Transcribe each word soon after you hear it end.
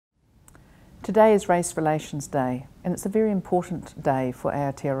Today is Race Relations Day, and it's a very important day for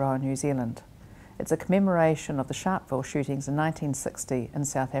Aotearoa New Zealand. It's a commemoration of the Sharpeville shootings in 1960 in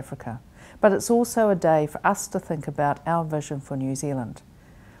South Africa, but it's also a day for us to think about our vision for New Zealand.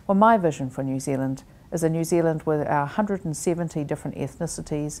 Well, my vision for New Zealand is a New Zealand where our 170 different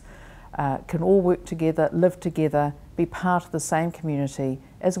ethnicities can all work together, live together, be part of the same community,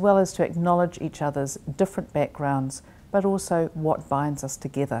 as well as to acknowledge each other's different backgrounds, but also what binds us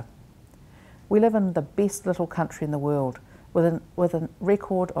together. We live in the best little country in the world with a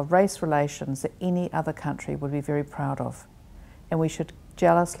record of race relations that any other country would be very proud of. And we should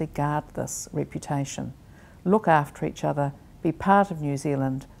jealously guard this reputation, look after each other, be part of New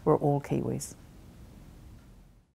Zealand. We're all Kiwis.